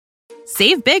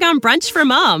Save big on brunch for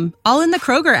mom, all in the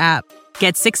Kroger app.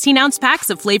 Get 16-ounce packs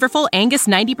of flavorful Angus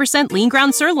 90% lean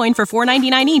ground sirloin for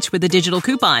 $4.99 each with a digital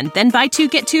coupon. Then buy 2,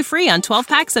 get 2 free on 12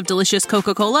 packs of delicious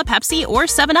Coca-Cola, Pepsi, or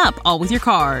 7-Up, all with your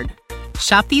card.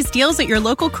 Shop these deals at your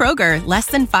local Kroger, less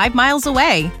than 5 miles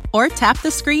away. Or tap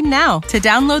the screen now to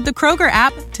download the Kroger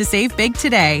app to save big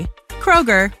today.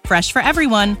 Kroger, fresh for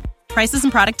everyone. Prices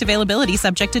and product availability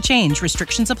subject to change.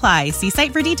 Restrictions apply. See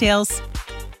site for details.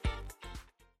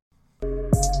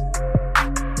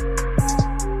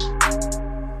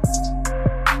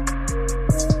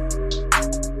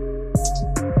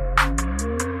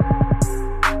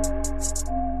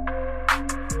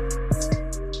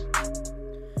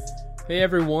 Hey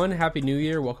everyone, Happy New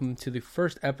Year. Welcome to the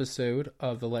first episode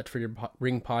of the Let Freedom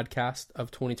Ring podcast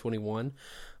of 2021.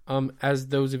 As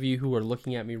those of you who are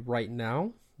looking at me right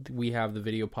now, we have the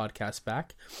video podcast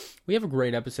back. We have a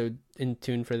great episode in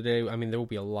tune for the day. I mean, there will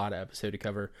be a lot of episode to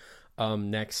cover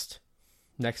next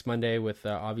Monday with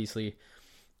obviously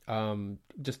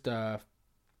just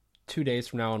 2 days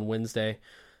from now on Wednesday,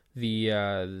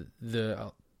 the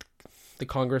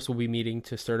Congress will be meeting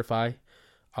to certify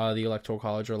the Electoral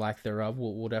College or lack thereof.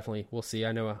 We'll see.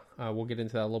 I know we'll get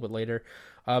into that a little bit later.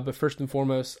 But first and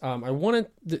foremost, I wanted,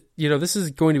 this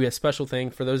is going to be a special thing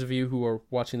for those of you who are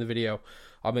watching the video.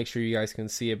 I'll make sure you guys can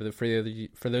see it, but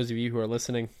for those of you who are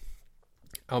listening,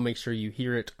 I'll make sure you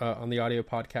hear it on the audio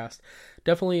podcast.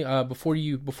 Definitely, before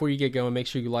you get going, make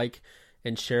sure you like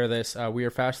and share this. We are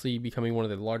fastly becoming one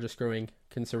of the largest growing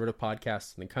conservative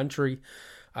podcasts in the country.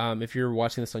 If you're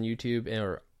watching this on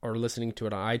YouTube or listening to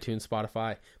it on iTunes,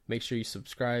 Spotify, make sure you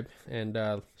subscribe and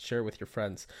share it with your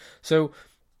friends. So,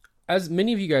 as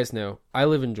many of you guys know, I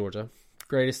live in Georgia,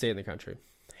 greatest state in the country.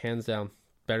 Hands down,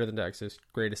 better than Texas,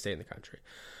 greatest state in the country.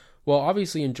 Well,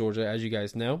 obviously in Georgia, as you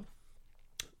guys know,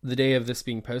 the day of this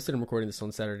being posted, I'm recording this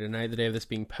on Saturday night, the day of this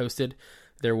being posted,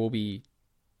 the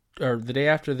day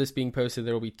after this being posted,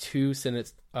 there will be 2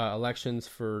 Senate elections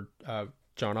for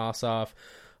Jon Ossoff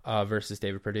versus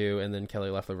David Perdue, and then Kelly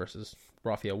Loeffler versus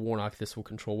Raphael Warnock. This will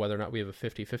control whether or not we have a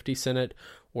 50-50 Senate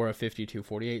or a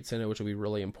 52-48 Senate, which will be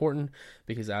really important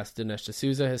because, as Dinesh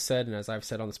D'Souza has said, and as I've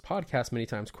said on this podcast many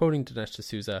times, quoting Dinesh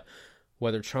D'Souza,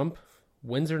 whether Trump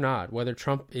wins or not, whether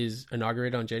Trump is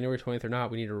inaugurated on January 20th or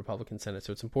not, we need a Republican Senate.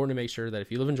 So it's important to make sure that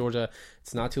if you live in Georgia,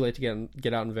 it's not too late to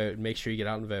get out and vote. Make sure you get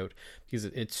out and vote because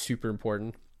it's super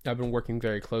important. I've been working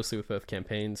very closely with both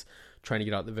campaigns trying to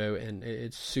get out the vote, and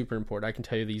it's super important. I can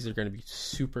tell you these are going to be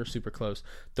super, super close.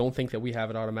 Don't think that we have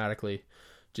it automatically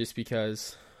just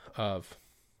because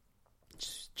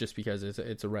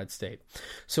it's a red state.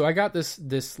 So I got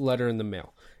this letter in the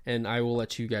mail, and I will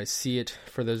let you guys see it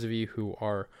for those of you who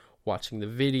are watching the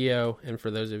video, and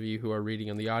for those of you who are reading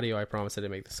on the audio, I promise I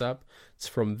didn't make this up. It's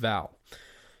from Val.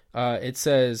 It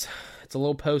says, it's a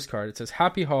little postcard. It says,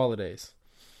 Happy Holidays.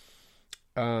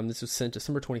 This was sent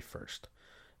December 21st.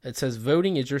 It says,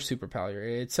 voting is your superpower.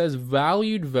 It says,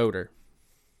 valued voter.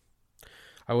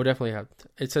 I will definitely have,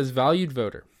 it says, valued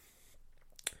voter.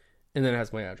 And then it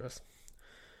has my address.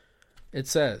 It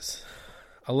says,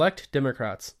 elect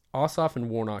Democrats, Ossoff and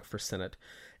Warnock for Senate,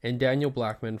 and Daniel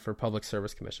Blackman for Public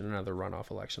Service Commission, another runoff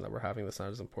election that we're having that's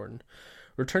not as important.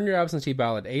 Return your absentee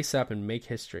ballot ASAP and make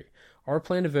history. Our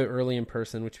plan to vote early in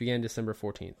person, which began December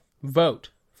 14th. Vote.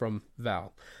 From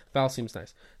Val. Val seems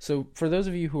nice. So for those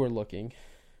of you who are looking,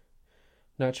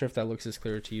 not sure if that looks as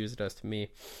clear to you as it does to me.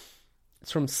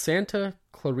 It's from Santa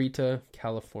Clarita,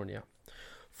 California.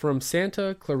 From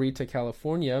Santa Clarita,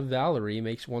 California, Valerie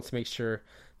wants to make sure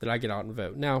that I get out and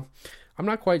vote. Now, I'm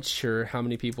not quite sure how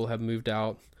many people have moved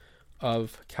out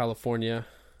of California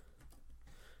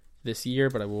this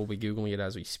year, but I will be Googling it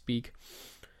as we speak.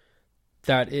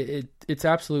 That it's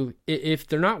absolutely, if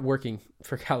they're not working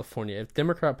for California, if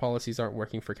Democrat policies aren't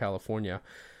working for California,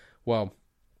 well,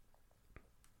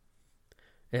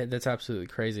 that's absolutely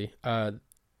crazy.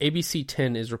 ABC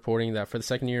 10 is reporting that for the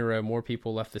second year in a row, more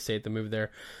people left the state than moved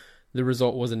there. The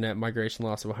result was a net migration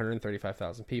loss of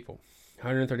 135,000 people.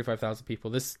 135,000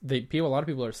 people. A lot of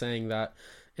people are saying that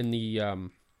in the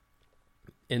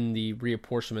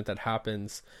reapportionment that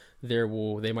happens,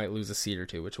 they might lose a seat or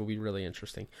two, which will be really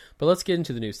interesting. But let's get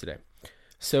into the news today.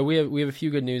 So we have a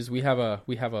few good news. We have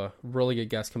a really good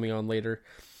guest coming on later.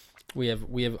 We have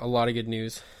a lot of good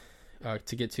news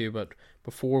to get to, but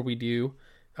before we do,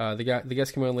 the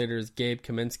guest coming on later is Gabe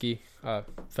Kaminsky,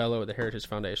 fellow at the Heritage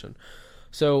Foundation.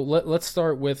 So let's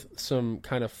start with some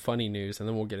kind of funny news, and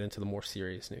then we'll get into the more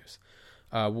serious news.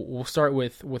 We'll start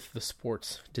with the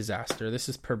sports disaster. This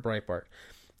is per Breitbart.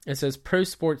 It says, pro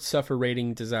sports suffer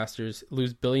rating disasters,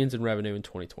 lose billions in revenue in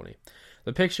 2020.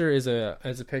 The picture is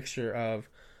a picture of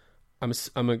I'm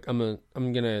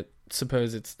gonna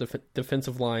suppose it's the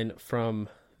defensive line from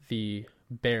the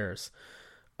Bears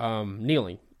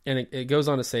kneeling. And it goes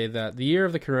on to say that the year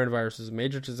of the coronavirus was a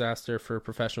major disaster for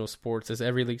professional sports as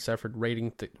every league suffered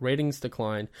ratings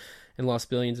decline and lost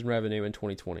billions in revenue in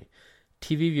 2020.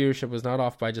 TV viewership was not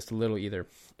off by just a little either.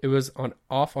 It was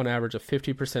off on average of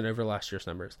 50% over last year's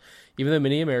numbers. Even though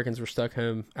many Americans were stuck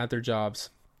home at their jobs,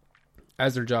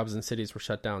 as their jobs and cities were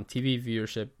shut down, TV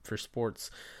viewership for sports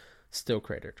still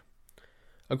cratered.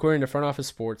 According to Front Office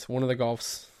Sports, one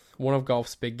of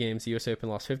golf's big games, the US Open,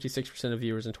 lost 56% of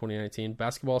viewers in 2019.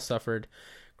 Basketball suffered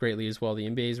greatly as well. The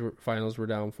NBA's finals were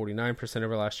down 49%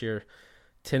 over last year.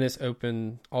 Tennis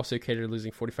Open also catered,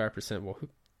 losing 45%. Well,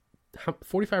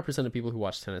 45% of people who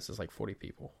watch tennis is like 40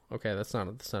 people. Okay, that's not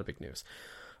a big news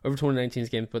over 2019's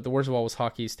games. But the worst of all was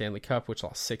hockey's Stanley Cup, which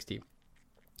lost 60.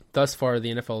 Thus far,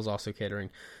 the NFL is also catering,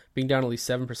 being down at least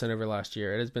 7% over last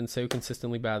year. It has been so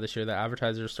consistently bad this year that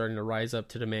advertisers are starting to rise up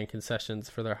to demand concessions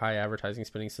for their high advertising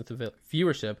spending since the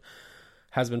viewership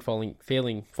has been falling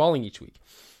each week.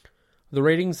 The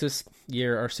ratings this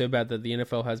year are so bad that the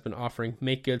NFL has been offering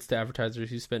make goods to advertisers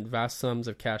who spent vast sums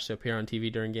of cash to appear on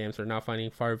TV during games but are now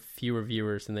finding far fewer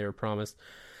viewers than they were promised.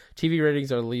 TV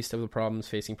ratings are the least of the problems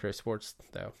facing pro sports,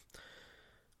 though.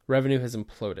 Revenue has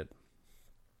imploded.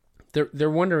 They're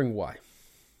wondering why.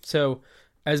 So,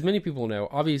 as many people know,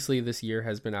 obviously this year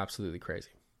has been absolutely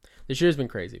crazy. This year has been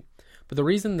crazy. But the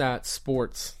reason that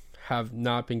sports have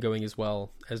not been going as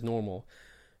well as normal,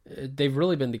 they've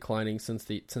really been declining since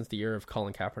the era of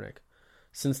Colin Kaepernick,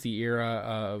 since the era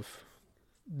of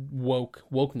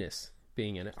wokeness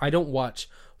being in it. I don't watch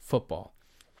football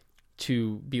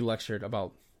to be lectured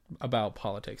about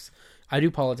politics. I do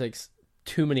politics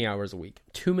too many hours a week.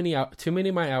 Too many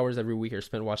of my hours every week are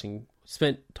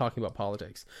spent talking about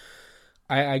politics.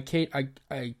 I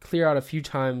clear out a few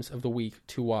times of the week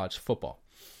to watch football.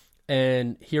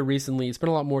 And here recently, it's been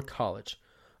a lot more college.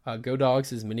 Go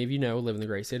Dogs, as many of you know, live in the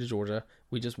great state of Georgia.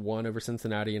 We just won over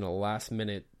Cincinnati in a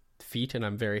last-minute feat, and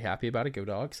I'm very happy about it. Go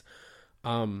Dogs.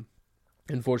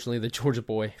 Unfortunately, the Georgia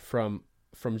boy from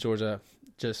Georgia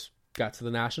just got to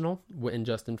the National in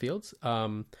Justin Fields.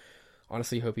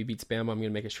 Honestly, hope he beats Bama. I'm going to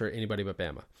make it sure anybody but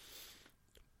Bama.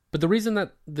 But the reason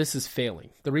that this is failing,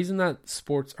 the reason that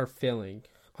sports are failing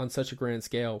on such a grand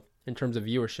scale in terms of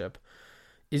viewership,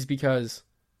 is because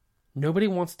nobody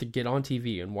wants to get on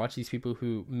TV and watch these people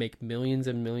who make millions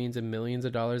and millions and millions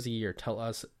of dollars a year tell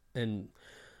us in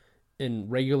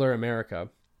regular America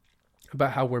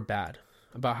about how we're bad,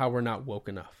 about how we're not woke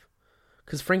enough.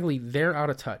 Because frankly, they're out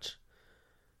of touch.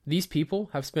 These people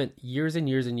have spent years and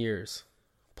years and years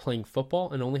playing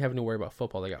football and only having to worry about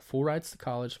football. They got full rides to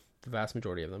college, the vast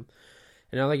majority of them.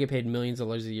 And now they get paid millions of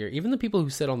dollars a year. Even the people who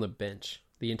sit on the bench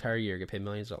the entire year get paid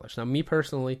millions of dollars. Now, me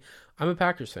personally, I'm a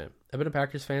Packers fan. I've been a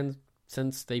Packers fan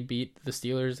since they beat the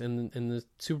Steelers in the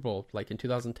Super Bowl, like in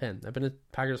 2010. I've been a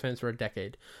Packers fan for a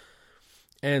decade.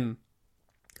 And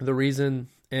the reason,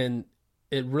 and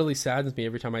it really saddens me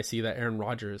every time I see that Aaron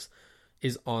Rodgers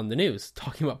is on the news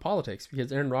talking about politics,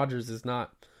 because Aaron Rodgers is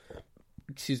not,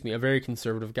 a very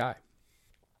conservative guy.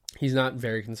 He's not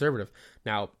very conservative.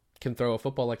 Now, can throw a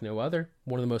football like no other.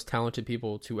 One of the most talented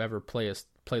people to ever play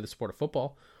the sport of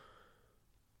football.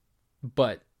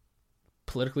 But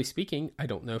politically speaking, I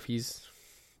don't know if he's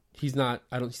not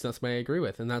somebody I agree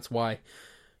with. And that's why,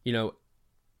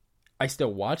 I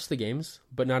still watch the games,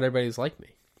 but not everybody's like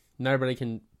me. Not everybody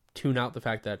can tune out the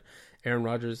fact that Aaron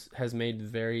Rodgers has made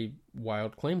very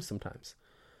wild claims sometimes.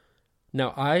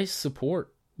 Now, I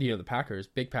support, the Packers,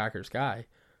 big Packers guy,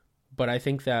 but I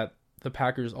think that the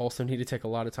Packers also need to take a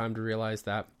lot of time to realize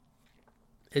that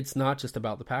it's not just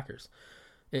about the Packers.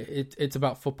 It's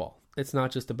about football. It's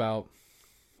not just about,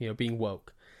 being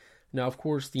woke. Now, of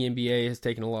course, the NBA has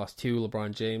taken a loss too.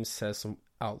 LeBron James says some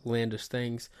outlandish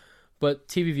things, but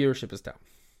TV viewership is down.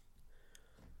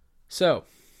 So,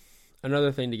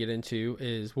 another thing to get into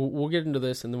is we'll get into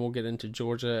this, and then we'll get into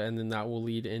Georgia, and then that will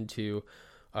lead into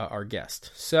our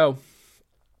guest. So,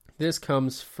 this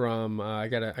comes from I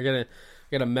got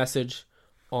a message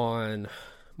on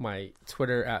my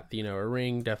Twitter at The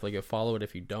Ring. Definitely go follow it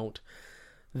if you don't.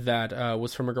 That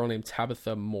was from a girl named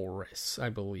Tabitha Morris, I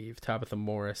believe. Tabitha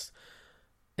Morris.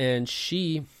 And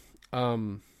she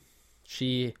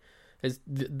is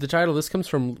the title. This comes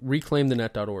from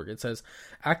reclaimthenet.org. It says,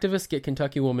 activists get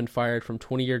Kentucky woman fired from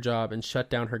 20-year job and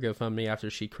shut down her GoFundMe after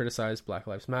she criticized Black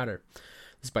Lives Matter. This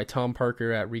is by Tom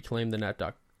Parker at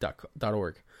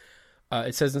reclaimthenet.org.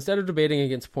 It says, instead of debating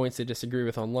against points they disagree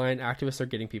with online, activists are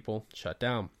getting people shut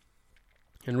down.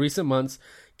 In recent months,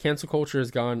 cancel culture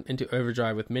has gone into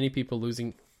overdrive with many people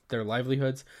losing their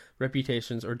livelihoods,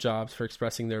 reputations, or jobs for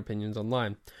expressing their opinions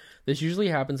online. This usually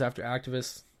happens after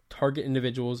activists target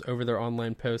individuals over their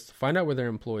online posts, find out where they're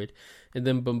employed, and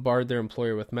then bombard their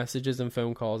employer with messages and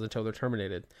phone calls until they're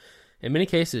terminated. In many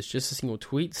cases, just a single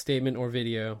tweet, statement, or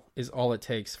video is all it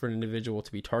takes for an individual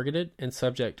to be targeted and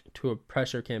subject to a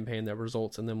pressure campaign that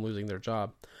results in them losing their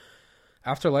job.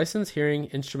 After licensed hearing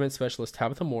instrument specialist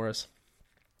Tabitha Morris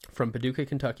from Paducah,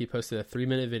 Kentucky posted a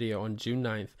 3-minute video on June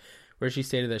 9th where she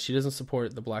stated that she doesn't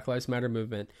support the Black Lives Matter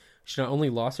movement. She not only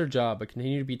lost her job, but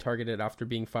continued to be targeted after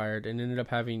being fired and ended up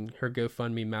having her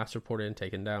GoFundMe mass reported and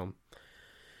taken down.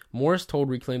 Morris told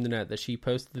Reclaim the Net that she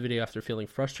posted the video after feeling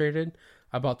frustrated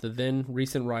about the then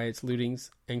recent riots, lootings,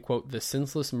 and, quote, the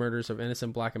senseless murders of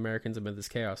innocent Black Americans amid this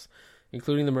chaos,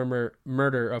 including the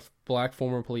murder of Black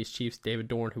former police chief David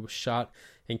Dorn, who was shot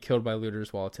and killed by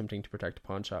looters while attempting to protect a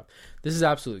pawn shop. This is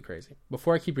absolutely crazy.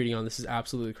 Before I keep reading on, this is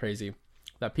absolutely crazy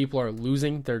that people are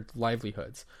losing their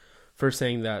livelihoods for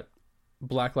saying that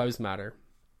Black Lives Matter,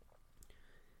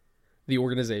 the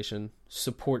organization,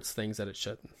 supports things that it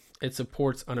shouldn't. It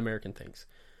supports un-American things.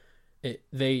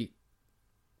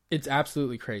 It's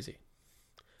absolutely crazy.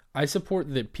 I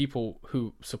support the people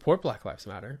who support Black Lives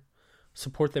Matter,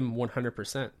 support them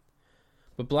 100%.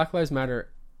 But Black Lives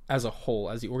Matter as a whole,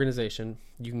 as the organization,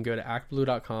 you can go to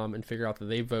actblue.com and figure out that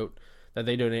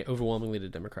they donate overwhelmingly to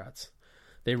Democrats.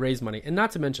 They raise money. And not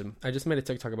to mention, I just made a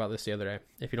TikTok about this the other day.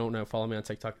 If you don't know, follow me on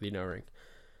TikTok, The No Ring.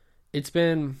 It's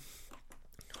been...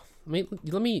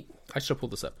 Let me... I should pull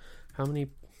this up. How many...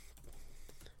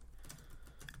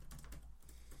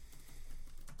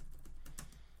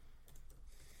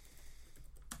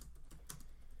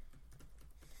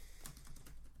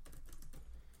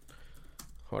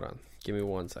 Hold on. Give me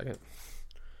 1 second.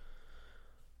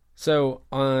 So,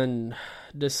 on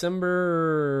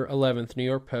December 11th, New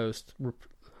York Post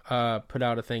put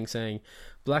out a thing saying,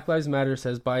 Black Lives Matter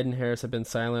says Biden and Harris have been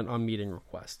silent on meeting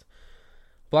request.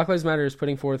 Black Lives Matter is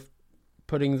putting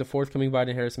the forthcoming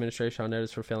Biden-Harris administration on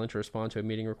notice for failing to respond to a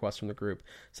meeting request from the group,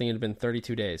 saying it had been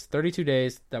 32 days. 32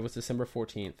 days, that was December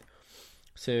 14th.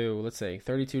 So, let's say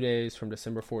 32 days from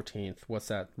December 14th. What's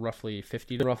that? Roughly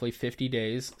 50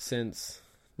 days since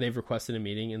they've requested a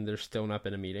meeting and there's still not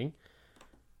been a meeting.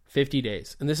 50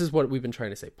 days. And this is what we've been trying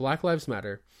to say. Black Lives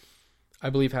Matter, I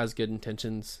believe, has good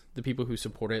intentions, the people who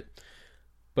support it,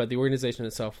 but the organization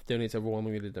itself donates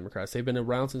overwhelmingly to Democrats. They've been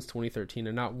around since 2013,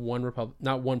 and not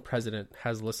one president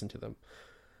has listened to them.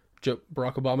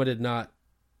 Barack Obama did not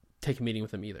take a meeting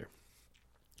with them either.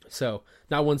 So,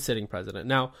 not one sitting president.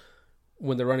 Now,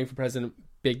 when they're running for president,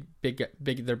 they're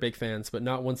big fans, but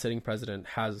not one sitting president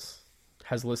has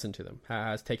listened to them,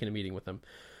 has taken a meeting with them.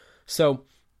 So,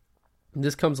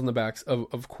 this comes on the backs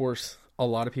of course, a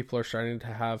lot of people are starting to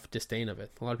have disdain of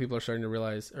it. A lot of people are starting to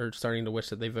realize, or starting to wish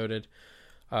that they voted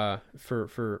for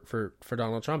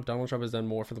Donald Trump. Donald Trump has done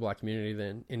more for the Black community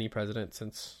than any president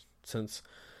since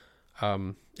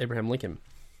Abraham Lincoln.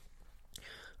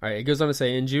 All right, it goes on to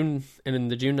say, in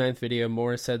the June 9th video,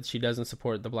 Morris said she doesn't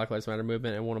support the Black Lives Matter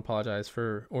movement and won't apologize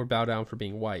for or bow down for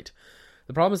being white.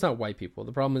 The problem is not white people.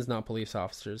 The problem is not police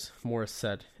officers, Morris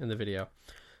said in the video.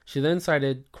 She then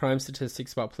cited crime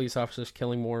statistics about police officers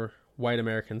killing more white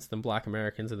Americans than Black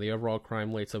Americans and the overall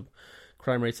crime rates of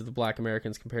the Black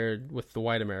Americans compared with the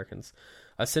white Americans,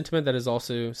 a sentiment that has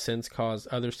also since caused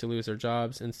others to lose their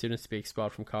jobs and students to be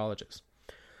expelled from colleges.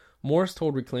 Morris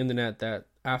told Reclaim the Net that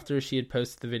after she had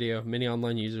posted the video, many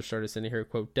online users started sending her,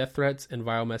 quote, death threats and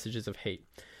vile messages of hate,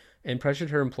 and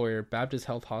pressured her employer, Baptist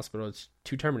Health Hospital,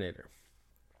 to terminate her.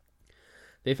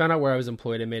 They found out where I was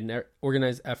employed and made an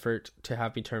organized effort to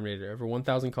have me terminated. Over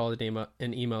 1,000 calls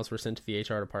and emails were sent to the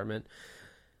HR department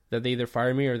that they either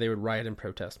fire me or they would riot and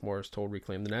protest, Morris told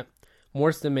Reclaim the Net.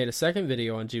 Morris then made a second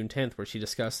video on June 10th where she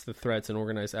discussed the threats and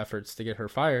organized efforts to get her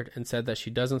fired and said that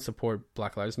she doesn't support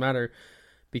Black Lives Matter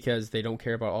because they don't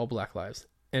care about all Black lives.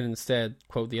 And instead,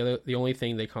 quote, the only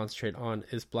thing they concentrate on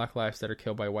is Black lives that are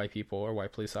killed by white people or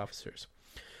white police officers.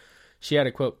 She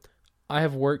added, quote, I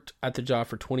have worked at the job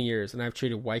for 20 years, and I've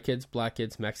treated white kids, Black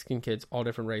kids, Mexican kids, all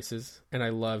different races, and I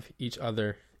love each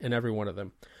other and every one of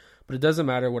them. But it doesn't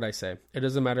matter what I say. It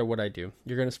doesn't matter what I do.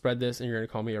 You're going to spread this, and you're going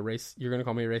to call me a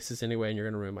racist anyway, and you're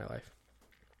going to ruin my life.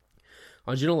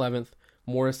 On June 11th,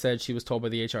 Morris said she was told by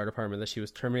the HR department that she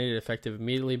was terminated effective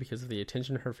immediately because of the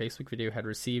attention her Facebook video had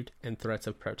received and threats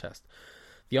of protest.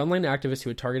 The online activist who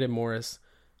had targeted Morris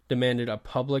demanded a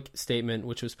public statement,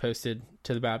 which was posted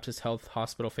to the Baptist Health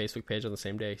Hospital Facebook page on the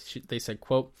same day. They said,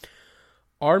 quote,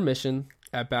 our mission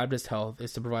at Baptist Health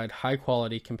is to provide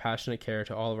high-quality, compassionate care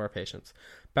to all of our patients.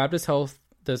 Baptist Health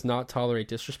does not tolerate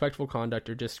disrespectful conduct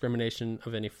or discrimination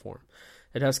of any form.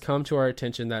 It has come to our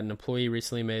attention that an employee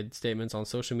recently made statements on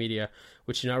social media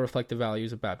which do not reflect the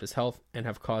values of Baptist Health and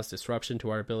have caused disruption to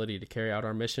our ability to carry out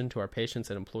our mission to our patients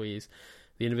and employees.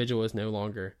 The individual is no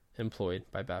longer employed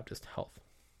by Baptist Health.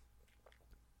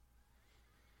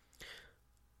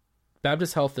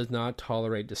 Baptist Health does not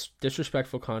tolerate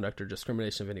disrespectful conduct or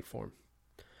discrimination of any form.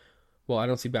 Well, I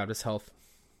don't see Baptist Health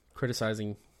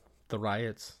criticizing the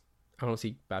riots. I don't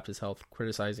see Baptist Health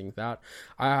criticizing that.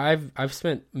 I've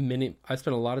spent a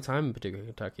lot of time in Paducah,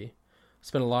 Kentucky.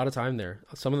 Spent a lot of time there.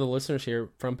 Some of the listeners here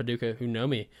from Paducah who know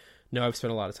me know I've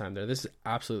spent a lot of time there. This is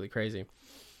absolutely crazy.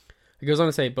 It goes on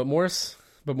to say, but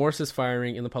Morris's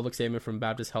firing in the public statement from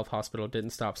Baptist Health Hospital didn't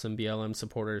stop some BLM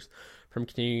supporters from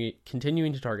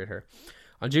continuing to target her.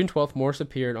 On June 12th, Morris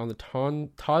appeared on the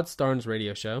Todd Starnes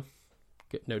radio show,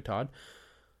 no Todd,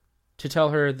 to tell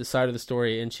her the side of the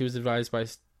story, and she was advised by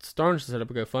Starnes to set up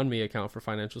a GoFundMe account for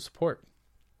financial support.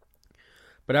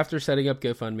 But after setting up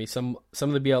GoFundMe, some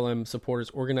of the BLM supporters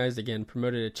organized again,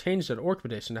 promoted a Change.org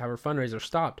petition to have her fundraiser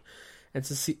stopped,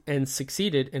 and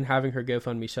succeeded in having her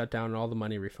GoFundMe shut down and all the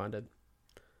money refunded.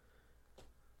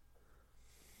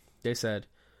 They said,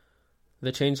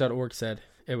 the Change.org said,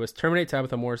 it was terminate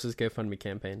Tabitha Morris's GoFundMe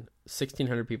campaign.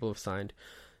 1,600 people have signed.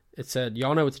 It said,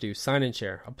 y'all know what to do. Sign and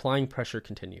share. Applying pressure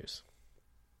continues.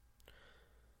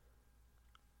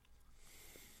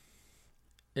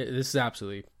 This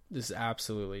is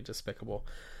absolutely despicable.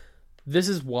 This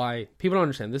is why, people don't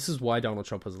understand, this is why Donald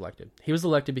Trump was elected. He was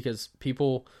elected because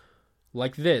people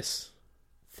like this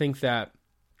think that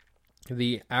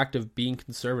the act of being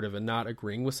conservative and not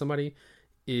agreeing with somebody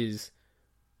is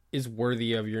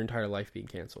worthy of your entire life being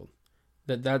canceled.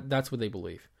 That's what they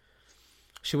believe.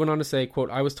 She went on to say, quote,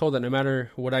 I was told that no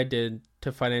matter what I did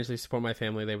to financially support my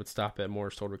family, they would stop it.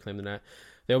 Morris told Reclaim the Net.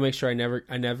 They will make sure I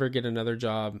never get another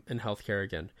job in healthcare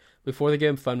again. Before the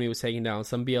GoFundMe was taken down,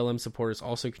 some BLM supporters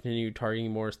also continued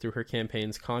targeting Morris through her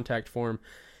campaign's contact form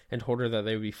and told her that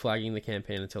they would be flagging the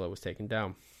campaign until it was taken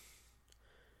down.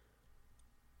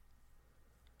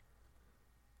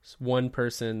 One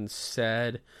person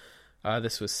said,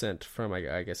 this was sent from,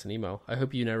 I guess, an email. I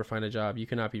hope you never find a job. You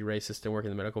cannot be racist and work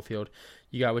in the medical field.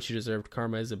 You got what you deserved.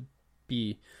 Karma is a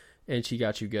B, and she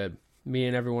got you good. Me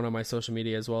and everyone on my social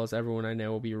media, as well as everyone I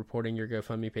know, will be reporting your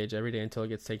GoFundMe page every day until it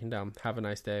gets taken down. Have a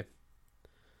nice day.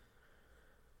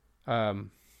 Another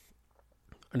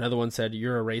one said,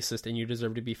 you're a racist and you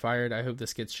deserve to be fired. I hope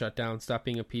this gets shut down. Stop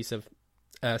being a piece of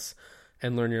S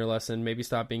and learn your lesson. Maybe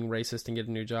stop being racist and get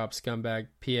a new job. Scumbag.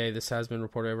 PA, this has been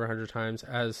reported over 100 times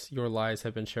as your lies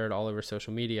have been shared all over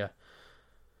social media.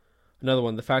 Another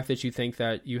one, the fact that you think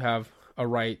that you have the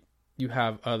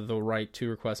right to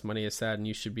request money is sad and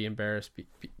you should be embarrassed.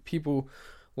 People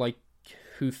like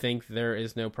who think there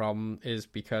is no problem is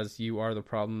because you are the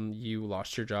problem. You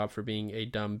lost your job for being a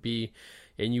dumb B,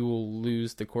 and you will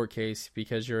lose the court case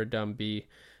because you're a dumb B.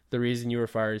 The reason you were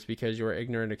fired is because you are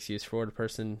ignorant excuse for a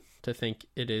person to think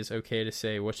it is okay to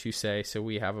say what you say, so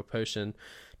we have a potion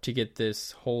to get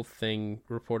this whole thing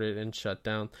reported and shut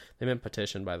down. They meant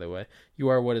petition, by the way. You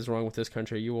are what is wrong with this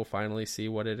country. You will finally see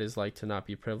what it is like to not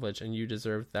be privileged, and you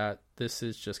deserve that. This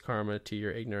is just karma to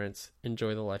your ignorance.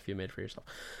 Enjoy the life you made for yourself.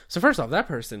 So first off, that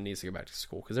person needs to go back to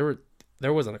school, because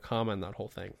there wasn't a comma in that whole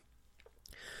thing.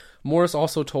 Morris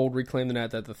also told Reclaim the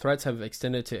Net that the threats have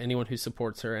extended to anyone who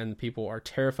supports her, and people are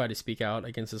terrified to speak out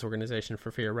against this organization for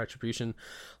fear of retribution,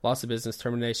 loss of business,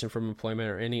 termination from employment,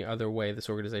 or any other way this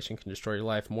organization can destroy your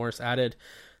life. Morris added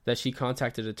that she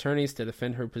contacted attorneys to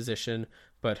defend her position,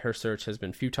 but her search has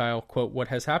been futile. Quote, what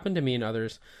has happened to me and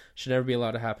others should never be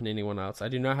allowed to happen to anyone else. I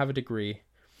do not have a degree.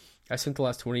 I spent the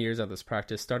last 20 years at this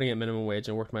practice, starting at minimum wage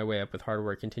and worked my way up with hard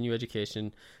work, continued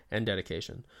education, and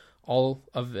dedication. All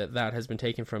of that has been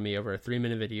taken from me over a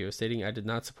 3-minute video stating I did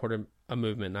not support a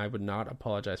movement and I would not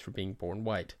apologize for being born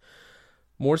white.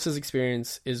 Morris's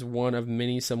experience is one of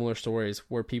many similar stories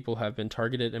where people have been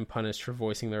targeted and punished for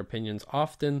voicing their opinions,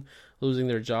 often losing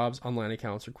their jobs, online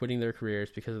accounts, or quitting their careers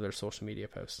because of their social media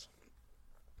posts.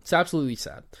 It's absolutely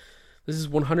sad. This is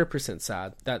 100%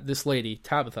 sad that this lady,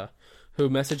 Tabitha,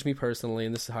 who messaged me personally,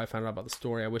 and this is how I found out about the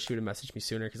story. I wish she would have messaged me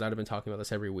sooner because I'd have been talking about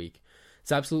this every week.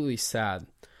 It's absolutely sad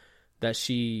that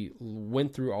she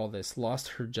went through all this, lost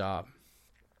her job,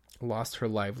 lost her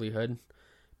livelihood,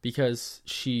 because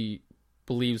she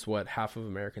believes what half of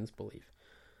Americans believe.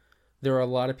 There are a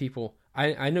lot of people,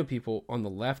 I know people on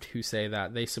the left who say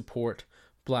that they support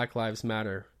Black Lives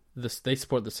Matter. They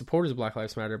support the supporters of Black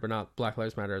Lives Matter, but not Black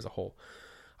Lives Matter as a whole.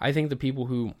 I think the people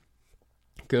who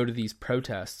go to these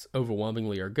protests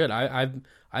overwhelmingly are good.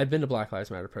 I've been to Black Lives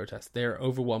Matter protests. They're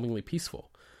overwhelmingly peaceful.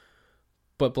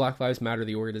 But Black Lives Matter,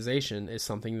 the organization, is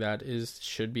something that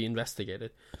should be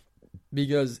investigated.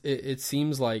 because it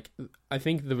seems like, I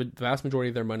think the vast majority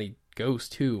of their money goes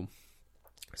to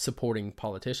supporting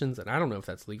politicians, and I don't know if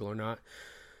that's legal or not.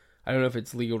 I don't know if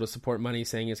it's legal to support money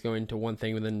saying it's going to one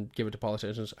thing and then give it to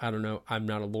politicians. I don't know. I'm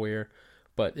not a lawyer,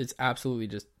 but it's absolutely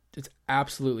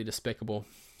despicable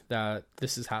that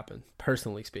this has happened,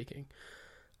 personally speaking.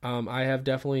 I have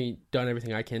definitely done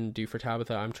everything I can do for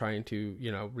Tabitha. I'm trying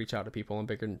to, reach out to people on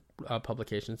bigger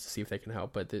publications to see if they can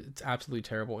help, but it's absolutely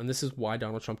terrible. And this is why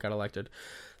Donald Trump got elected.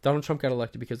 Donald Trump got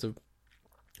elected because of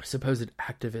supposed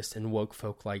activists and woke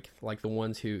folk like the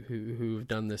ones who've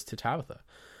done this to Tabitha.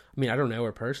 I mean, I don't know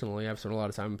her personally. I've spent a lot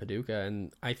of time in Paducah,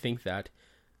 and I think that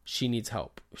she needs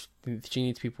help. She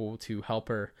needs people to help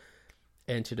her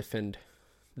and to defend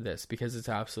this, because it's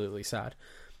absolutely sad.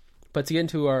 But to get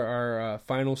into our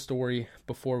final story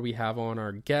before we have on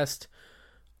our guest,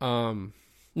 two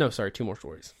more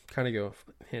stories. Kind of go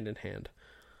hand in hand.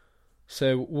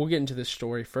 So we'll get into this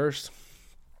story first.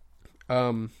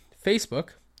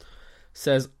 Facebook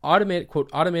says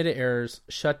automated errors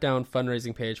shut down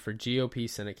fundraising page for GOP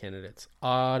Senate candidates.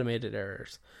 Automated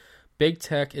errors. Big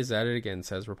tech is at it again,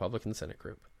 says Republican Senate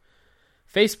group.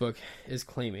 Facebook is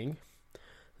claiming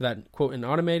that, quote, an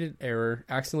automated error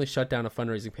accidentally shut down a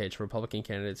fundraising page for Republican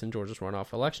candidates in Georgia's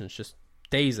runoff elections just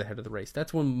days ahead of the race.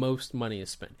 That's when most money is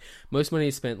spent. Most money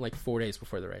is spent like 4 days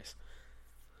before the race.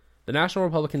 The National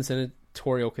Republican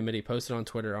Senatorial Committee posted on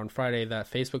Twitter on Friday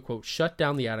that Facebook, quote, shut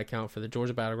down the ad account for the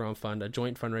Georgia Battleground Fund, a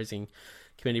joint fundraising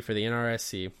committee for the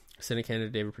NRSC, Senate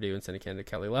candidate David Perdue and Senate candidate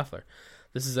Kelly Loeffler.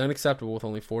 This is unacceptable with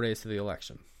only 4 days to the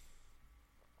election.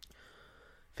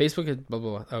 Facebook had blah,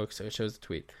 blah, blah. Oh, so it shows the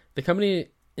tweet. The company,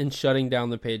 in shutting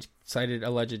down the page, cited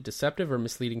alleged deceptive or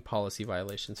misleading policy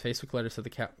violations. Facebook later said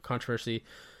the controversy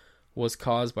was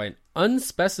caused by an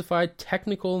unspecified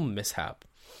technical mishap.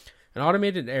 An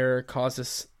automated error caused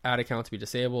this ad account to be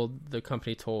disabled. The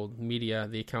company told media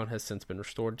the account has since been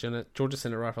restored. Georgia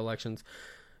Senate runoff elections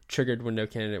triggered when no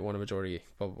candidate won a majority,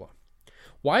 blah, blah, blah.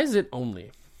 Why is it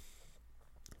only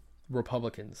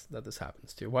Republicans that this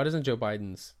happens to? Why doesn't Joe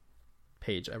Biden's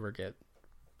page ever get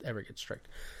strict?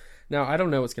 Now, I don't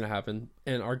know what's going to happen,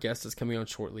 and our guest is coming on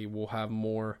shortly. We'll have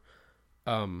more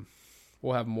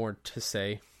to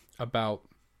say about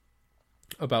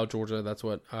Georgia. That's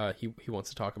what he wants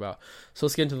to talk about. So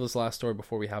let's get into this last story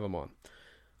before we have him on.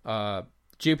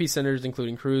 GOP senators,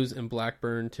 including Cruz and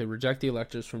Blackburn, to reject the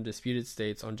electors from disputed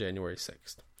states on January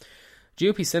 6th.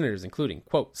 GOP senators, including,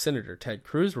 quote, Senator Ted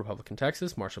Cruz, Republican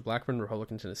Texas, Marsha Blackburn,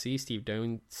 Republican Tennessee, Steve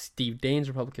Daines,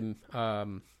 Republican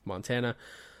Montana,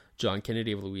 John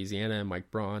Kennedy of Louisiana, and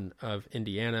Mike Braun of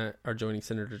Indiana are joining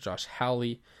Senator Josh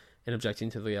Hawley in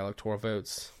objecting to the electoral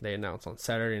votes they announced on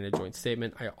Saturday in a joint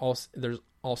statement. There's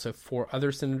also 4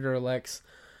 other senator-elects,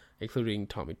 including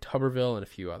Tommy Tuberville and a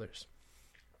few others.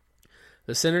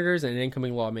 The senators and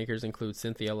incoming lawmakers include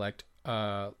Cynthia-elect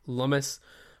Lummis,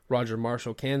 Roger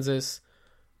Marshall, Kansas,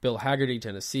 Bill Hagerty,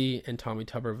 Tennessee, and Tommy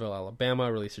Tuberville,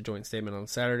 Alabama, released a joint statement on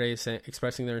Saturday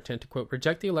expressing their intent to, quote,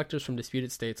 reject the electors from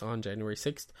disputed states on January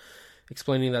 6th,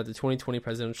 explaining that the 2020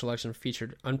 presidential election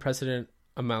featured unprecedented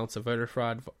amounts of voter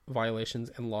fraud violations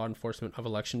and law enforcement of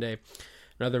Election Day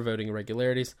and other voting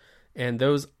irregularities, and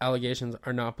those allegations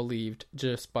are not believed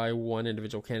just by one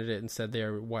individual candidate. Instead, they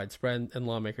are widespread, and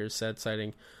lawmakers said,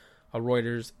 citing a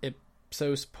Reuters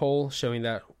Ipsos poll showing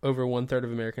that over 1/3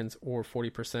 of Americans, or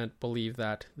 40%, believe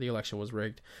that the election was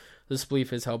rigged. This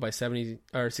belief is held by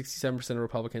 67% of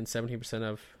Republicans, 17%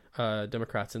 of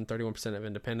Democrats, and 31% of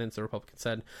independents, the Republicans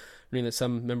said, meaning that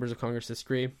some members of Congress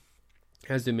disagree,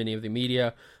 as do many of the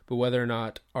media, but whether or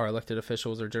not our elected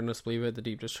officials or journalists believe it, the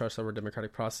deep distrust of our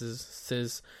democratic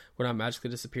processes will not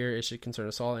magically disappear. It should concern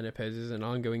us all, and it poses an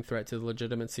ongoing threat to the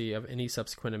legitimacy of any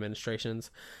subsequent administrations.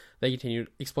 They continued,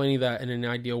 explaining that in an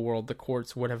ideal world, the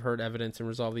courts would have heard evidence and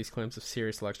resolved these claims of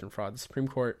serious election fraud. The Supreme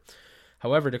Court,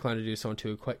 however, declined to do so on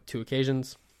two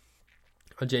occasions.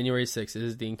 On January 6th, it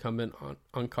is the incumbent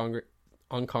on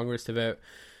Congress to vote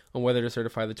on whether to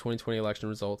certify the 2020 election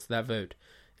results. That vote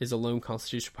is the lone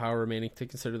constitutional power remaining to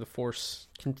consider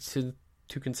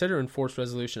consider and force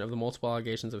resolution of the multiple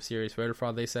allegations of serious voter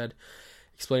fraud, they said,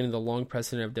 explaining the long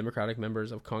precedent of Democratic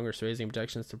members of Congress raising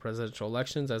objections to presidential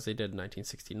elections, as they did in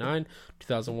 1969,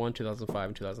 2001, 2005,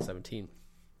 and 2017.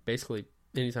 Basically,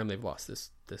 anytime they've lost this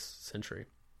century.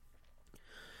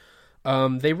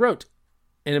 They wrote,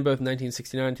 and in both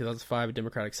 1969 and 2005, a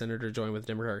Democratic senator joined with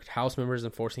Democratic House members in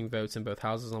forcing votes in both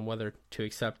houses on whether to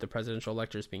accept the presidential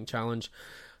electors being challenged.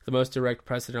 The most direct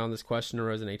precedent on this question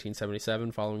arose in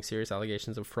 1877, following serious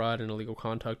allegations of fraud and illegal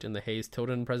conduct in the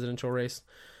Hayes-Tilden presidential race.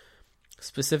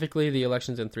 Specifically, the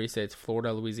elections in 3 states,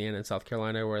 Florida, Louisiana, and South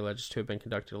Carolina, were alleged to have been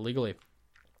conducted illegally.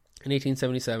 In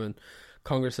 1877,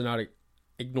 Congress did not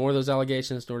ignore those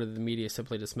allegations, nor did the media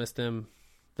simply dismiss them.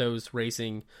 Those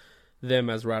raising them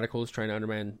as radicals trying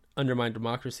to undermine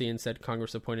democracy. Instead,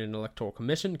 Congress appointed an electoral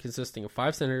commission consisting of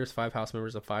 5 senators, 5 House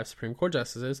members, and 5 Supreme Court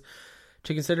justices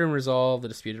to consider and resolve the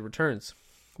disputed returns.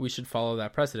 We should follow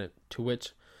that precedent, to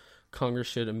which Congress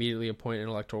should immediately appoint an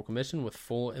electoral commission with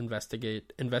full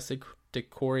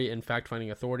investigatory and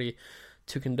fact-finding authority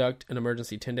to conduct an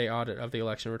emergency 10-day audit of the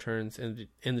election returns in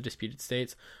the disputed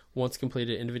states. Once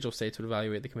completed, individual states would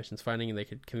evaluate the commission's finding, and they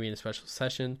could convene a special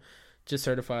session to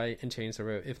certify and change their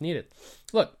vote if needed.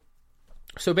 Look,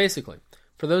 so basically,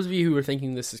 for those of you who are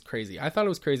thinking this is crazy, I thought it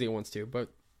was crazy at once too, but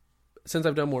since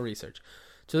I've done more research,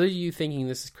 to those of you thinking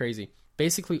this is crazy,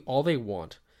 basically all they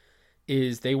want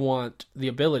is they want the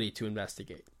ability to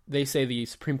investigate. They say the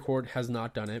Supreme Court has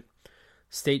not done it.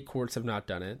 State courts have not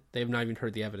done it. They have not even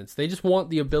heard the evidence. They just want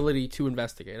the ability to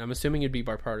investigate. I'm assuming it'd be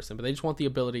bipartisan, but they just want the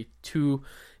ability to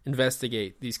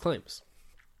investigate these claims,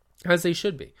 as they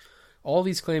should be. All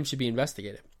these claims should be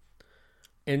investigated.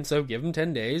 And so give them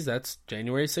 10 days. That's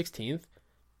January 16th.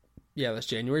 Yeah, that's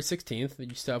January 16th.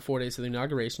 You still have 4 days to the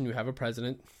inauguration. You have a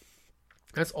president.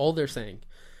 That's all they're saying,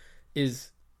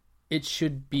 is it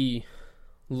should be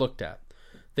looked at.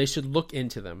 They should look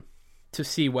into them to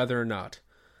see whether or not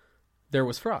there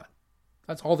was fraud.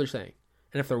 That's all they're saying.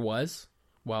 And if there was,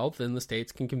 well, then the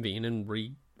states can convene and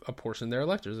reapportion their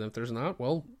electors. And if there's not,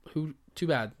 well, too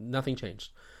bad. Nothing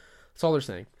changed. That's all they're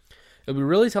saying. It'll be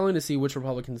really telling to see which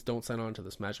Republicans don't sign on to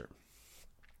this measure.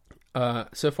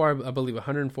 So far, I believe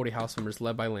 140 House members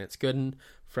led by Lance Gooden,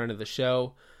 friend of the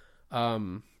show,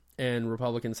 and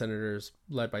Republican senators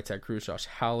led by Ted Cruz, Josh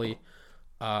Hawley,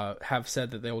 have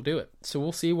said that they will do it. So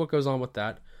we'll see what goes on with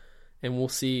that, and we'll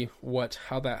see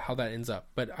how that ends up.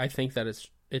 But I think that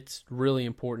it's really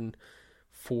important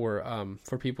for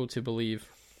people to believe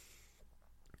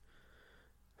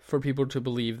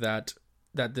that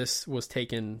this was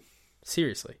taken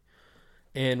seriously.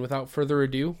 And without further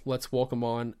ado, let's welcome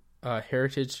on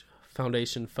Heritage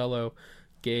Foundation fellow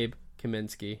Gabe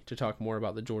Kaminsky to talk more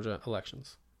about the Georgia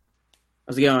elections.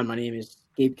 How's it going? My name is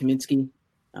Gabe Kaminsky.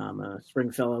 I'm a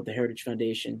spring fellow at the Heritage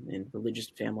Foundation in Religious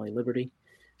Family Liberty.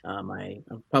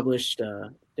 I've published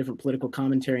different political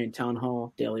commentary in Town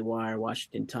Hall, Daily Wire,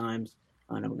 Washington Times,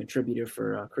 and I'm a contributor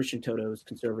for Christian Toto's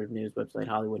conservative news website,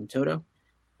 Hollywood and Toto.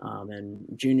 And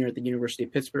junior at the University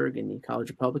of Pittsburgh in the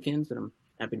College Republicans, and I'm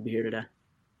happy to be here today.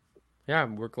 Yeah,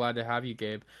 we're glad to have you,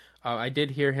 Gabe. I did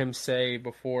hear him say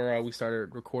before we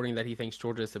started recording that he thinks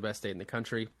Georgia is the best state in the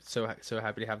country. So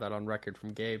happy to have that on record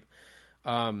from Gabe.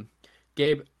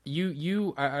 Gabe,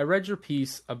 I read your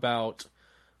piece about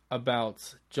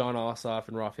Jon Ossoff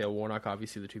and Raphael Warnock,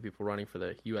 obviously the two people running for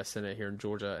the U.S. Senate here in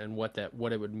Georgia, and what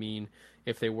it would mean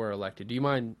if they were elected. Do you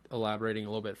mind elaborating a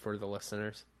little bit for the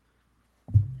listeners?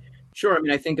 Sure. I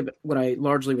mean, I think what I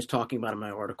largely was talking about in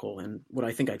my article, and what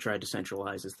I think I tried to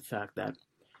centralize, is the fact that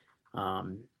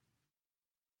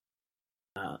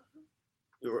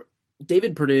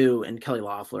David Perdue and Kelly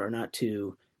Loeffler are not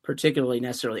two particularly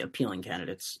necessarily appealing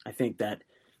candidates. I think that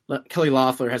Kelly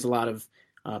Loeffler has a lot of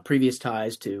previous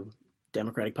ties to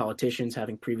Democratic politicians,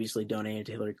 having previously donated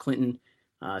to Hillary Clinton,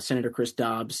 Senator Chris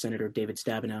Dobbs, Senator Debbie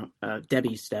Stabenow,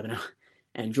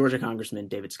 and Georgia Congressman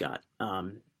David Scott.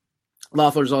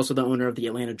 Loeffler is also the owner of the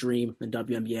Atlanta Dream and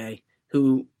WNBA,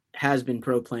 who has been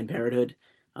pro Planned Parenthood,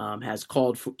 has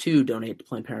called to donate to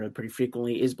Planned Parenthood pretty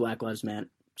frequently,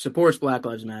 supports Black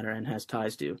Lives Matter, and has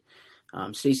ties to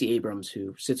Stacey Abrams,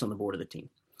 who sits on the board of the team.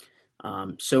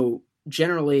 So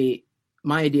generally,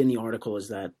 my idea in the article is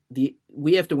that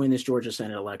we have to win this Georgia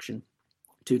Senate election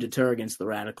to deter against the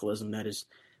radicalism that is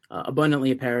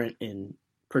abundantly apparent in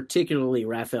particularly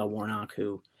Raphael Warnock,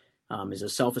 who is a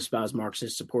self-espoused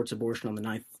Marxist, supports abortion on the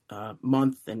 9th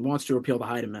month, and wants to repeal the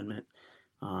Hyde Amendment,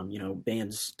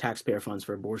 bans taxpayer funds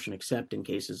for abortion except in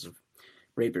cases of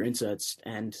rape or incest.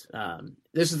 And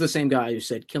this is the same guy who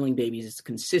said killing babies is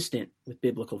consistent with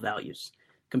biblical values,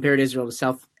 compared Israel to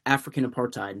South African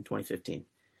apartheid in 2015.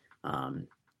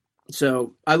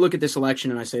 So I look at this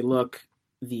election and I say, look,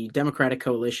 the Democratic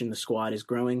coalition, the squad, is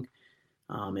growing,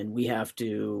 and we have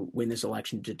to win this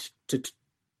election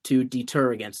to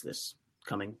deter against this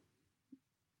coming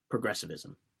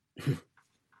progressivism.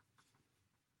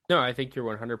 No, I think you're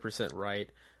 100% right.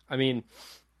 I mean,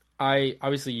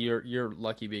 obviously you're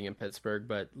lucky being in Pittsburgh,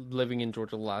 but living in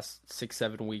Georgia the last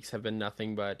 6-7 weeks have been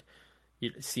nothing but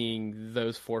seeing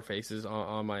those four faces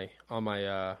on my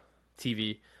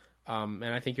TV. And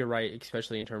I think you're right,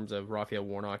 especially in terms of Raphael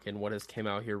Warnock and what has came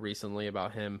out here recently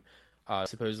about him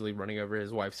supposedly running over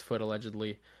his wife's foot,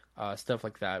 allegedly. stuff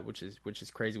like that, which is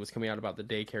crazy. What's coming out about the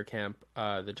daycare camp,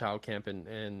 the child camp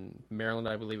in Maryland,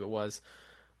 I believe it was.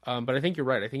 But I think you're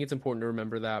right. I think it's important to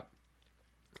remember that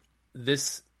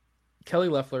this Kelly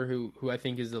Loeffler, who I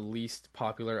think is the least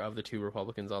popular of the two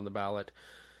Republicans on the ballot,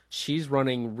 she's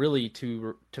running really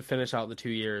to finish out the 2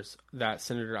 years that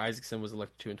Senator Isaacson was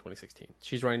elected to in 2016.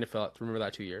 She's running to remember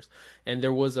that 2 years. And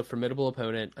there was a formidable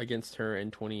opponent against her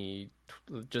in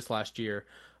just last year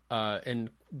in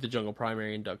the jungle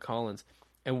primary in Doug Collins.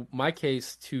 And my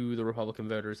case to the Republican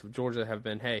voters of Georgia have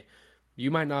been, hey, you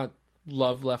might not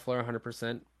love Loeffler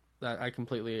 100%. That I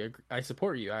completely agree. I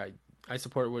support you. I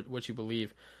support what you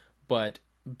believe, but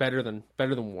better than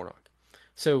Warnock.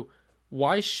 So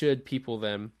why should people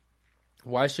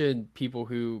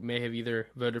who may have either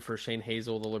voted for Shane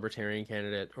Hazel, the Libertarian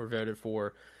candidate, or voted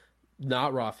for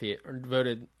not Rafi, or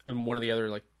voted on one of the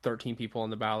other 13 people on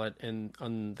the ballot and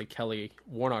on the Kelly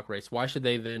Warnock race, why should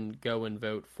they then go and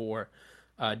vote for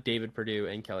David Perdue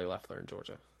and Kelly Loeffler in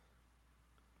Georgia?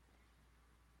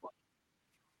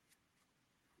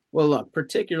 Well, look,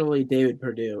 particularly David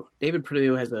Perdue. David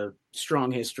Perdue has a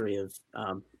strong history of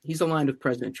he's aligned with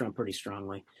President Trump pretty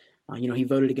strongly. He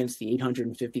voted against the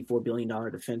 $854 billion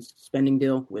defense spending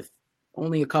deal with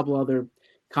only a couple other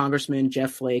congressmen,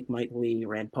 Jeff Flake, Mike Lee,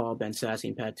 Rand Paul, Ben Sasse,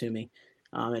 and Pat Toomey.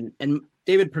 And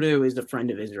David Perdue is a friend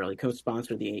of Israel. He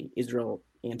co-sponsored the Israel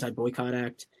Anti-Boycott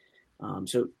Act.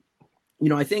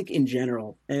 I think in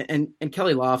general, and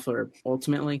Kelly Loeffler,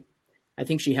 ultimately, I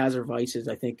think she has her vices.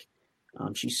 I think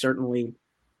she certainly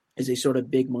is a sort of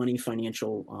big money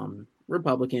financial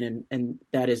Republican, and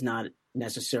that is not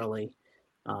necessarily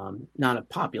not a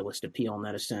populist appeal in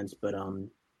that sense. But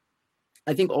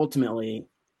I think ultimately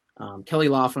Kelly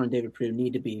Loeffler and David Perdue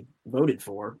need to be voted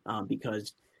for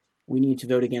because we need to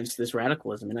vote against this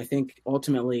radicalism. And I think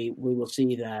ultimately we will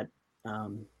see that,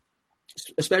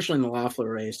 especially in the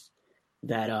Loeffler race,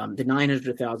 that the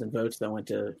 900,000 votes that went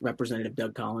to Representative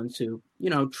Doug Collins, who,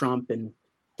 Trump and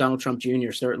Donald Trump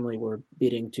Jr. certainly were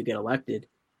bidding to get elected,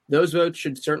 those votes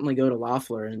should certainly go to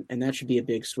Loeffler, and that should be a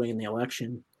big swing in the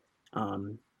election. I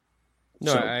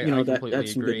completely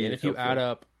agree. And if you add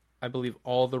up, I believe,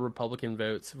 all the Republican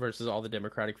votes versus all the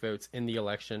Democratic votes in the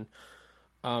election,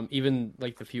 even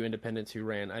the few independents who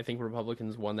ran, I think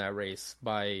Republicans won that race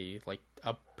by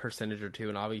a percentage or two.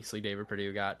 And obviously David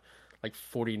Perdue got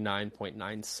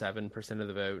 49.97% of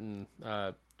the vote, and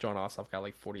John Ossoff got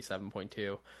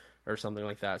 47.2 or something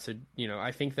like that. So,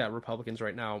 I think that Republicans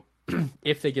right now,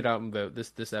 if they get out and vote,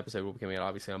 this episode will be coming out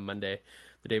obviously on Monday,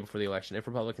 the day before the election. If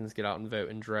Republicans get out and vote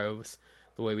in droves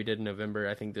the way we did in November,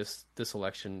 I think this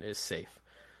election is safe.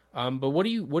 But what do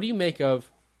you make of?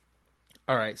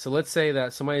 All right, so let's say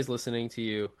that somebody's listening to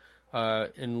you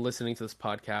and listening to this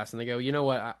podcast, and they go, you know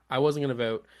what, I wasn't going to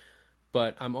vote,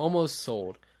 but I'm almost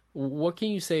sold. What can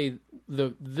you say?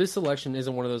 This election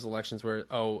isn't one of those elections where,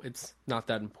 it's not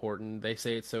that important. They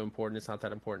say it's so important, it's not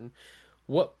that important.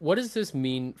 What does this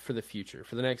mean for the future,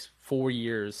 for the next 4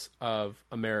 years of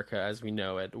America as we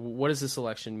know it? What does this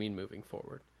election mean moving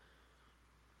forward?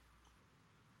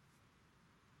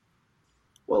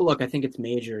 Well, look, I think it's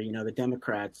major. The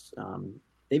Democrats,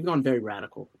 they've gone very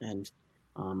radical, and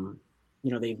Biden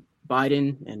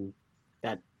and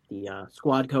the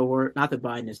squad cohort. Not that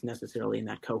Biden is necessarily in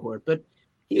that cohort, but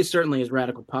he is certainly his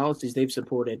radical policies. They've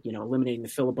supported, eliminating the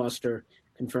filibuster,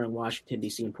 conferring Washington,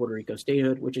 D.C. and Puerto Rico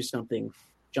statehood, which is something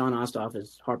John Ossoff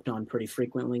has harped on pretty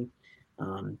frequently,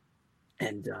 and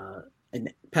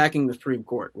packing the Supreme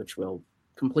Court, which will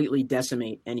completely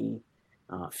decimate any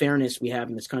fairness we have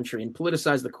in this country and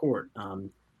politicize the court.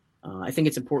 I think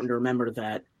it's important to remember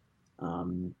that,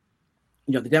 the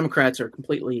Democrats are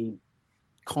completely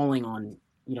calling on,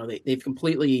 they've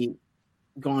completely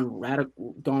gone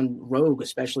rogue,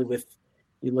 especially with,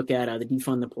 you look at the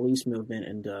defund the police movement,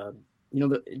 and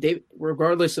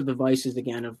regardless of the vices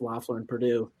again of Loeffler and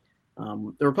Perdue,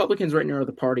 the Republicans right now are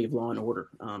the party of law and order.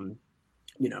 And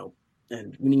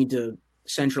we need to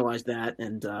centralize that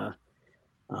and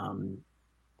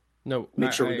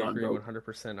make sure we agree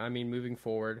 100%. I mean, moving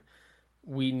forward,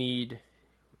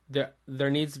 there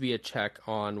needs to be a check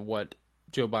on what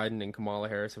Joe Biden and Kamala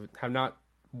Harris have not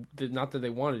that they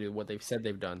want to do, what they've said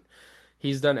they've done.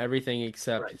 He's done everything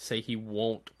except say he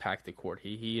won't pack the court.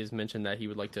 He has mentioned that he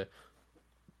would like to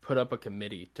put up a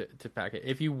committee to pack it.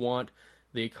 If you want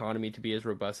the economy to be as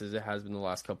robust as it has been the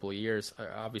last couple of years,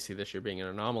 obviously this year being an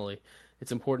anomaly,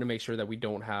 it's important to make sure that we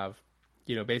don't have,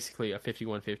 basically a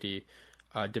 51-50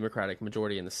 Democratic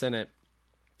majority in the Senate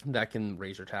that can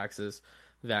raise your taxes,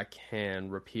 that can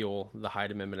repeal the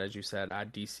Hyde Amendment, as you said,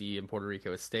 add D.C. and Puerto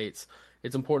Rico as states.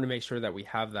 It's important to make sure that we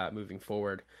have that moving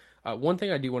forward. One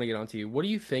thing I do want to get onto, what do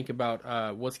you think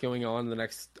about what's going on in the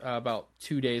next about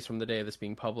 2 days from the day of this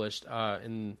being published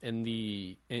in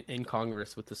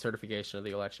Congress with the certification of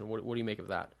the election? What do you make of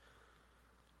that?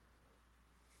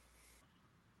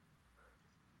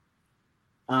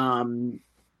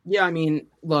 Yeah, I mean,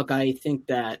 look, I think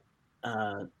that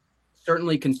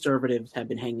certainly conservatives have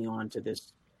been hanging on to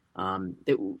this.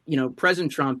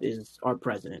 President Trump is our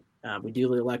president. We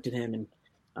duly elected him, and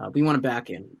we want to back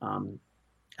him.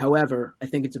 However, I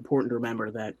think it's important to remember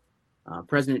that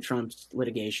President Trump's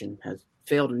litigation has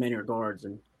failed in many regards,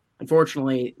 and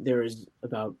unfortunately, there is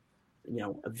about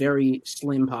a very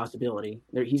slim possibility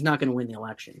he's not going to win the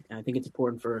election. And I think it's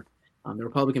important for the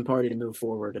Republican Party to move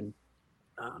forward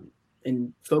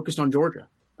and focus on Georgia.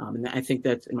 And I think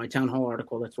that's in my town hall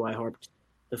article. That's why I harped.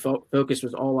 The focus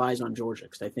was all eyes on Georgia,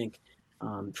 because I think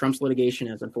Trump's litigation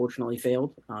has unfortunately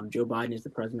failed. Joe Biden is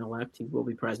the president-elect. He will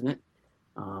be president.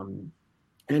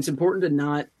 And it's important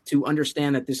to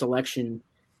understand that this election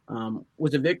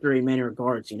was a victory in many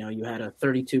regards. You had a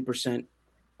 32%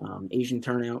 Asian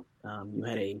turnout. You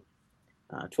had a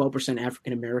 12%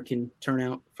 African-American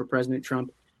turnout for President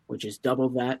Trump, which is double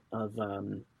that of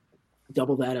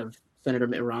Senator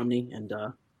Mitt Romney, and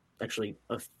actually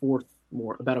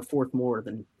about a fourth more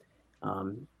than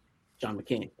John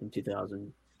McCain in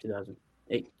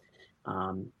 2008.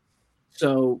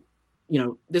 So,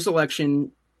 this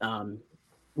election,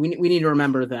 we need to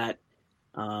remember that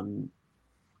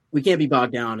we can't be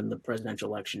bogged down in the presidential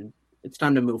election. It's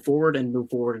time to move forward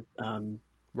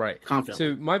right.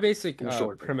 confidently. So my basic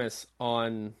premise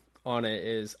on it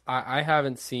is I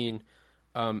haven't seen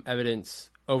evidence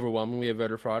overwhelmingly of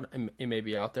voter fraud. It may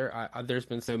be out there. There's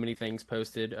been so many things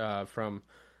posted from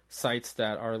sites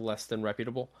that are less than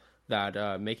reputable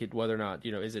that make it whether or not,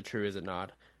 is it true, is it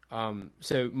not?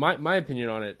 So my opinion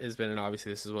on it has been, and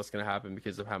obviously this is what's going to happen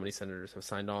because of how many senators have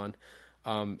signed on,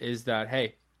 is that,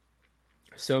 hey,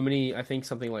 so many, I think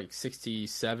something like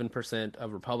 67%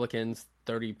 of Republicans,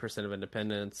 30% of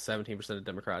independents, 17% of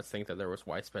Democrats think that there was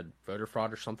widespread voter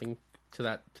fraud or something to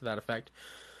that effect.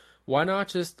 Why not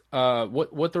just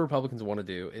what the Republicans want to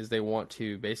do is they want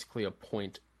to basically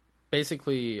appoint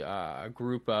a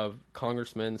group of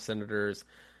congressmen, senators,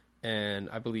 and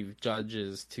I believe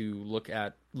judges to look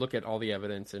at all the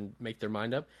evidence and make their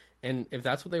mind up. And if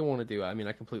that's what they want to do, I mean,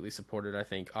 I completely support it. I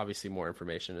think obviously more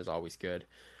information is always good.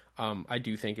 I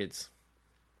do think it's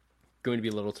going to be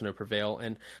little to no prevail.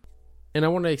 And I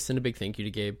want to extend a big thank you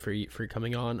to Gabe for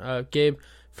coming on. Gabe,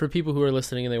 for people who are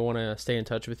listening and they want to stay in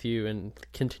touch with you and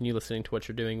continue listening to what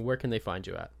you're doing, where can they find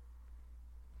you at?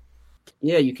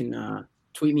 Yeah, you can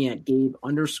tweet me at Gabe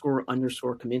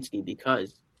 __ Kaminsky,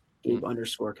 because Gabe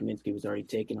 _ Kaminsky was already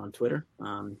taken on Twitter.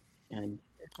 And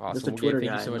awesome. Well, Gabe,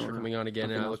 thank you so much for coming on again,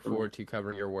 and I look forward to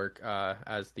covering your work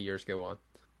as the years go on.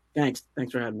 Thanks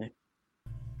for having me.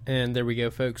 And there we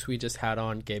go, folks. We just had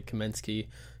on Gabe Kaminsky,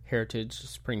 Heritage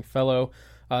Spring Fellow,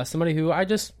 somebody who I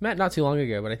just met not too long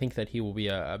ago, but I think that he will be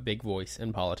a big voice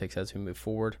in politics as we move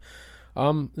forward.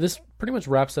 This pretty much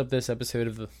wraps up this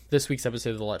week's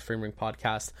episode of the Let Freedom Ring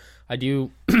podcast.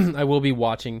 I will be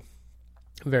watching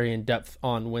very in depth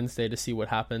on Wednesday to see what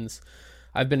happens.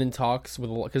 I've been in talks with,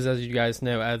 because as you guys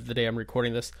know, as the day I'm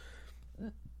recording this,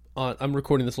 I'm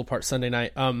recording this little part Sunday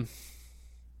night.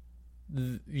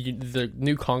 The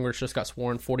new Congress just got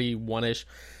sworn, 41-ish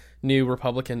new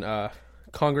Republican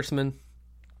congressmen,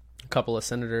 a couple of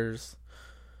senators,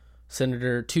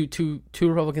 two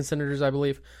Republican senators, I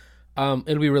believe. It'll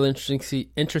be really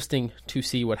interesting to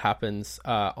see what happens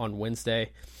on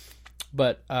Wednesday.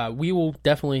 But we will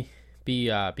definitely be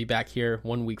back here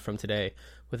 1 week from today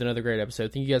with another great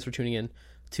episode. Thank you guys for tuning in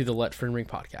to the Let Freedom Ring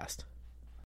podcast.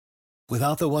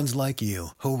 Without the ones like you,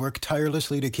 who work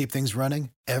tirelessly to keep things running,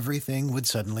 everything would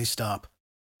suddenly stop.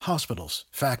 Hospitals,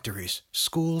 factories,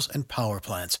 schools, and power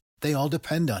plants, they all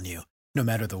depend on you. No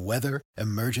matter the weather,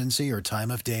 emergency, or time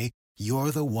of day,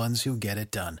 you're the ones who get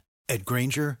it done. At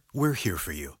Grainger, we're here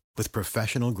for you with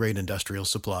professional-grade industrial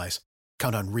supplies.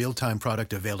 Count on real-time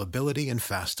product availability and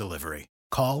fast delivery.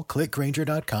 Call, click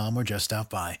Grainger.com, or just stop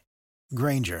by.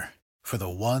 Grainger, for the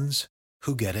ones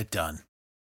who get it done.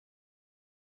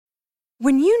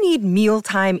 When you need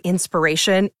mealtime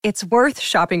inspiration, it's worth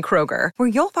shopping Kroger, where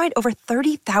you'll find over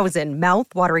 30,000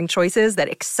 mouth-watering choices that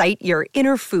excite your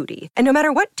inner foodie. And no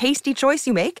matter what tasty choice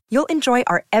you make, you'll enjoy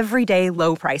our everyday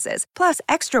low prices, plus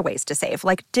extra ways to save,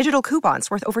 like digital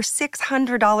coupons worth over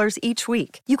 $600 each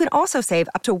week. You can also save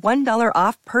up to $1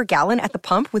 off per gallon at the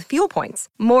pump with fuel points.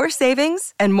 More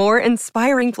savings and more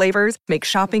inspiring flavors make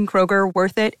shopping Kroger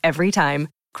worth it every time.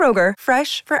 Kroger,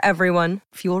 fresh for everyone.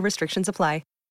 Fuel restrictions apply.